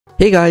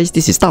Hey guys,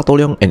 this is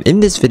DATOHLEONG, and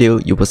in this video,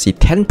 you will see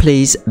 10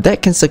 plays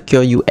that can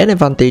secure you an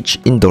advantage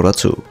in Dota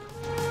 2.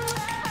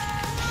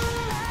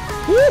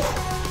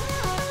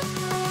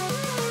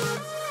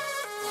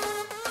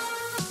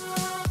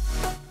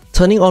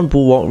 Turning on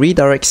Bulwark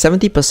redirects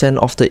 70%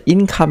 of the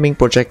incoming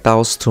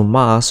projectiles to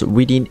Mars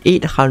within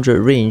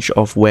 800 range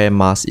of where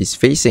Mars is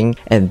facing,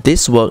 and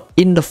this works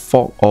in the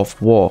Fog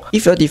of War.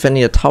 If you're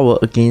defending a tower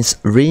against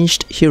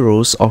ranged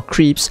heroes or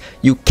creeps,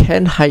 you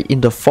can hide in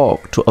the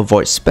fog to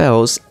avoid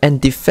spells and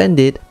defend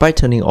it by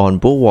turning on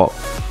Bulwark.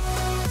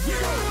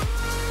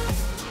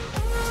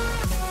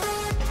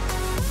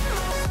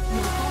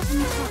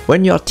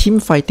 When you're team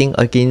fighting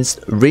against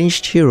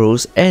ranged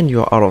heroes and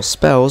you're out of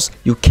spells,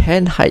 you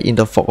can hide in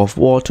the Fog of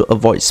War to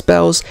avoid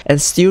spells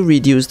and still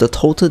reduce the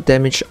total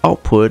damage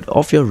output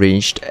of your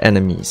ranged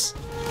enemies.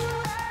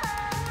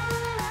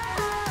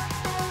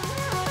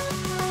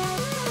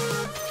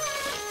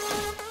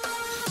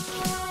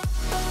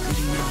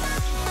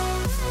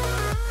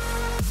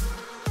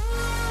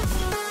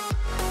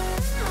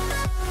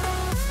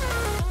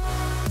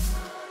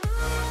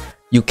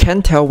 You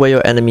can tell where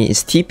your enemy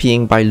is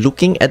TPing by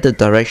looking at the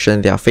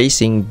direction they are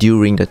facing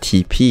during the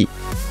TP.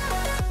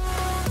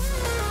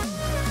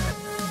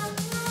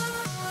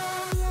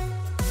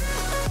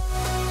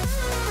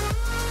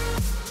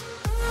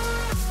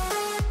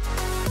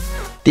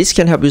 This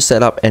can help you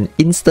set up an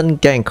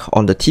instant gank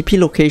on the TP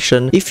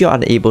location if you're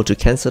unable to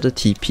cancel the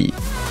TP.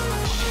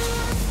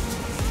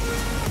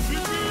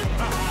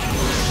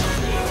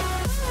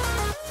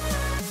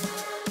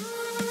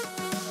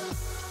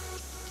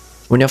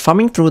 When you're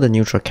farming through the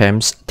neutral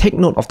camps, take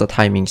note of the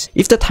timings.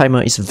 If the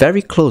timer is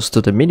very close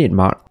to the minute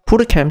mark, pull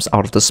the camps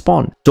out of the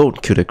spawn.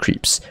 Don't kill the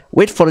creeps.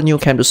 Wait for the new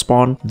camp to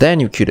spawn, then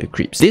you kill the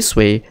creeps. This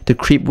way, the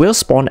creep will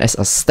spawn as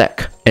a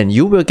stack, and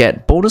you will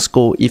get bonus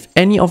gold if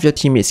any of your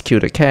teammates kill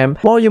the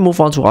camp while you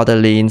move on to other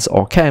lanes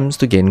or camps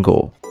to gain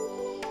gold.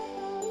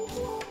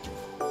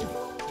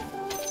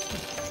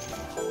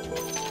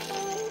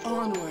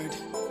 Onward.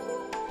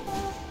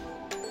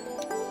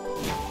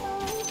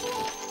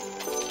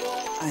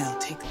 I'll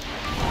take them.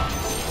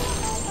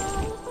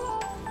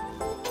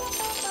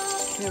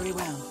 Very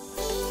well.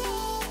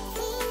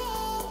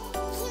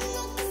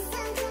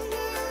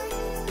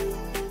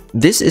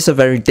 This is a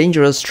very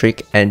dangerous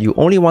trick, and you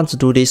only want to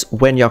do this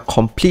when you're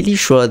completely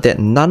sure that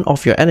none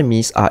of your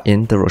enemies are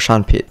in the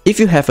Roshan pit. If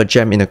you have a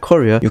gem in a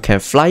courier, you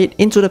can fly it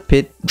into the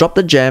pit, drop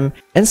the gem,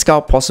 and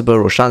scout possible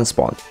Roshan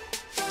spawn.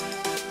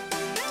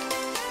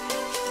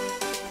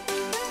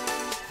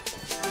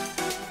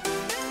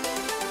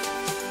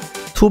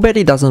 Too bad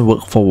it doesn't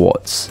work for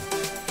wards.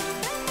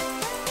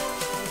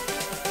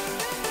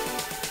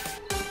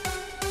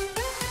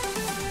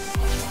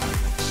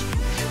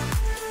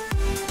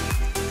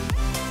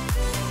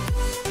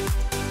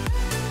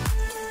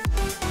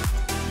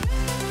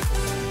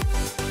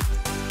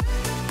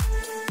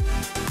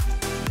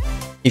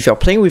 If you're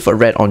playing with a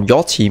red on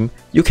your team,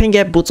 you can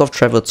get Boots of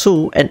Travel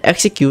too and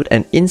execute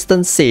an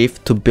instant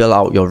save to bail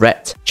out your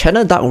red.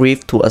 Channel Dark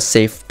Reef to a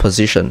safe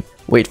position.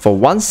 Wait for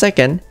 1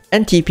 second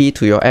and TP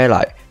to your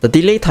ally. The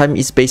delay time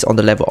is based on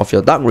the level of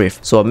your Dark Reef,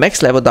 so a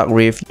max level Dark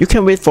Reef, you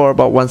can wait for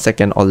about 1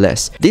 second or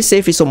less. This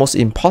save is almost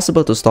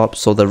impossible to stop,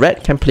 so the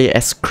red can play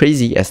as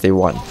crazy as they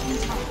want.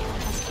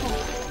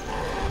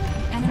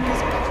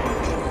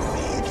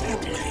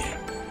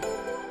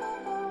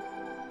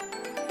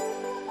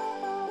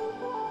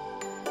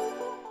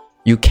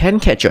 You can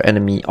catch your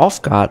enemy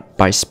off guard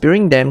by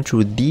spearing them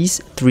through these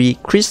 3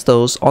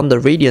 crystals on the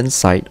radiant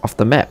side of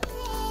the map.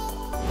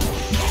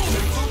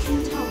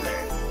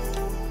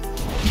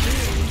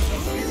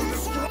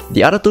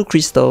 The other 2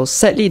 crystals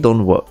sadly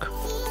don't work.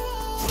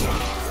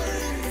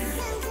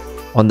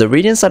 On the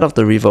radiant side of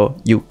the river,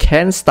 you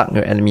can stuck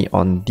your enemy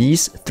on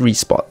these 3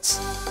 spots.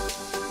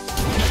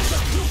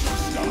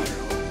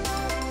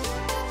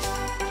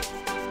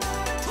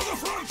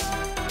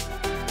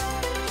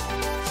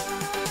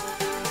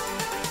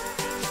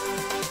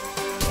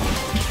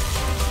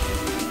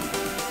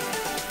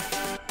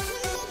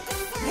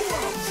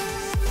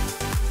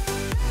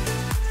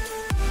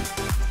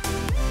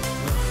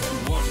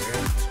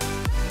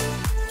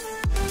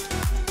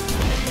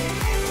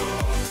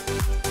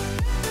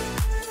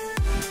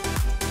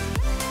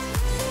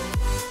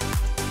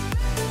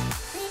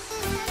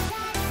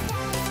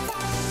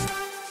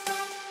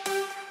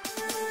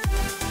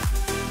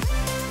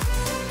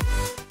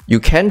 You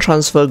can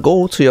transfer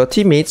gold to your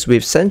teammates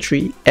with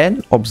Sentry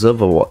and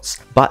Observer wards,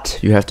 but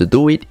you have to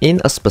do it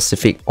in a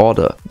specific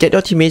order. Get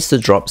your teammates to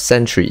drop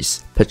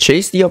sentries,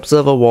 purchase the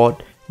Observer ward,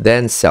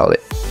 then sell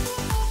it.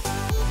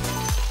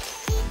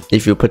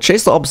 If you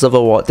purchase the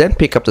Observer ward then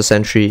pick up the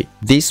sentry,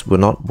 this will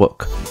not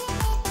work.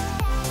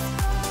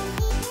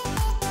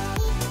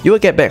 You will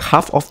get back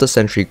half of the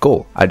sentry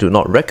gold. I do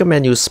not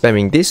recommend you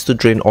spamming this to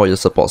drain all your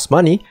support's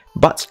money,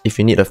 but if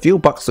you need a few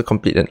bucks to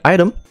complete an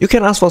item, you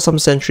can ask for some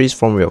sentries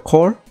from your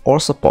core or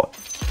support.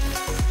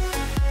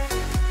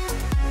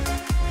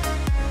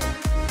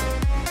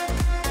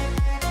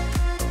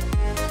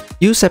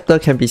 Eel Scepter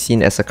can be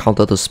seen as a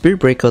counter to Spirit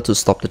Breaker to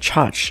stop the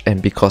charge,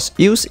 and because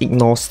Eels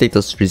ignore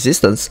status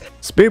resistance,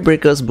 Spirit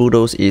Breaker's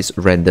Bulldoze is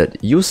rendered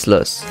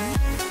useless.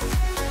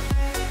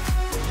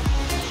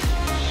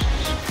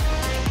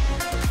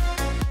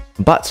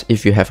 But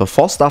if you have a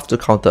Force Staff to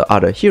counter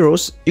other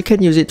heroes, you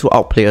can use it to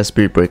outplay a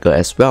Spirit Breaker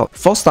as well.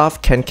 Force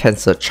Staff can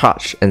cancel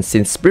charge, and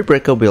since Spirit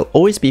Breaker will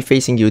always be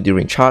facing you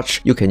during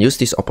charge, you can use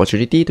this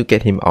opportunity to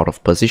get him out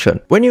of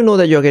position. When you know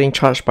that you're getting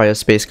charged by a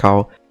Space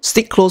Cow,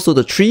 stick close to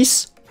the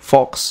trees,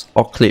 fogs,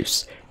 or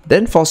cliffs,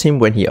 then force him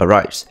when he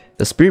arrives.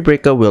 The Spirit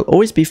Breaker will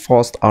always be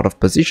forced out of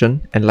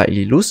position and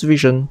likely lose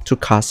vision to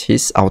cast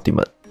his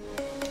ultimate.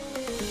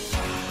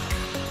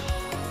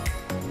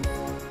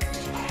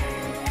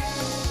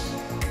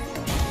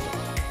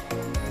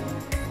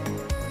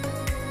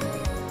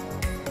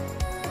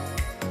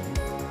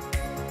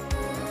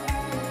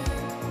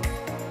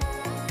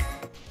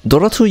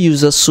 Dota 2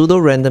 uses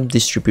pseudo-random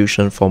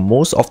distribution for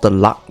most of the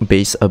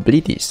luck-based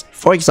abilities.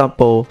 For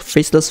example,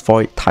 Faceless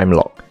Void Time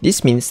Lock.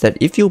 This means that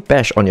if you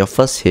bash on your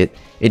first hit,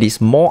 it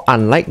is more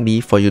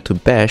unlikely for you to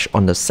bash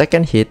on the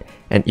second hit,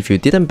 and if you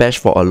didn't bash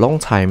for a long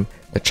time,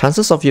 the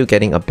chances of you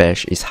getting a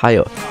bash is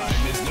higher.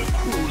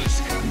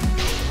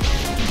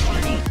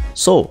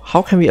 So,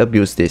 how can we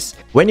abuse this?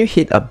 When you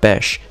hit a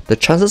bash, the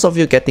chances of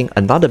you getting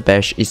another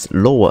bash is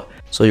lower,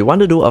 so you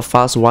want to do a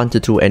fast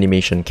 1-2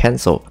 animation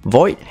cancel.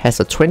 Void has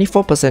a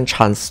 24%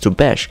 chance to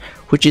bash,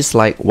 which is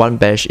like 1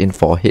 bash in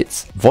 4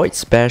 hits.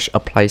 Void's bash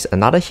applies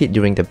another hit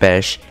during the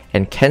bash,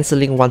 and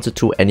cancelling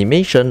 1-2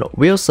 animation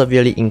will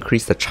severely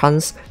increase the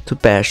chance to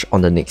bash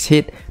on the next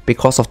hit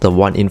because of the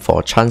 1 in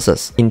 4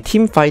 chances. In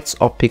team fights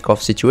or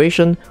pick-off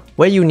situation,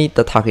 where you need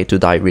the target to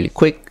die really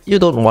quick, you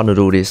don't want to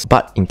do this,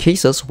 but in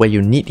cases where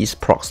you need these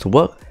procs to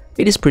work,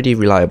 it is pretty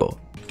reliable.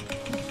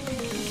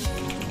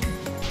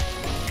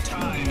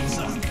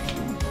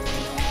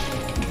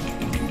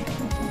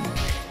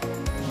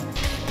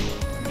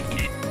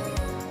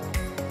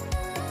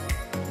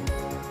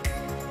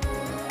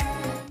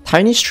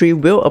 Tiny's tree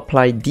will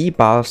apply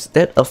debuffs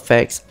that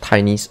affects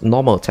Tiny's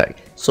normal attack.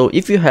 So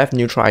if you have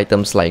neutral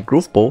items like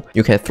Groove Bow,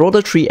 you can throw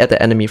the tree at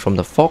the enemy from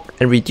the fog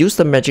and reduce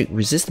the magic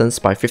resistance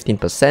by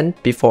 15%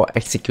 before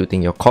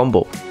executing your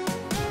combo.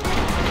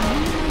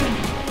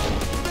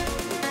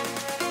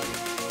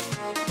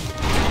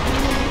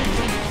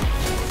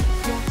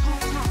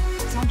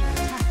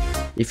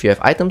 If you have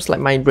items like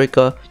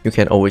Mindbreaker, you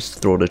can always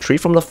throw the tree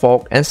from the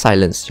fog and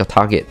silence your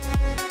target.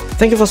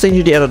 Thank you for staying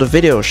to the end of the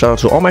video. Shout out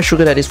to all my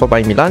sugar daddies for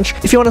buying me lunch.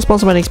 If you want to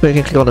sponsor my next video,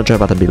 you can click on the join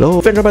button below.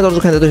 If you enjoyed my Dota,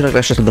 you can do it like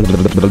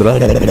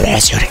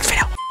that. See you next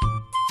video.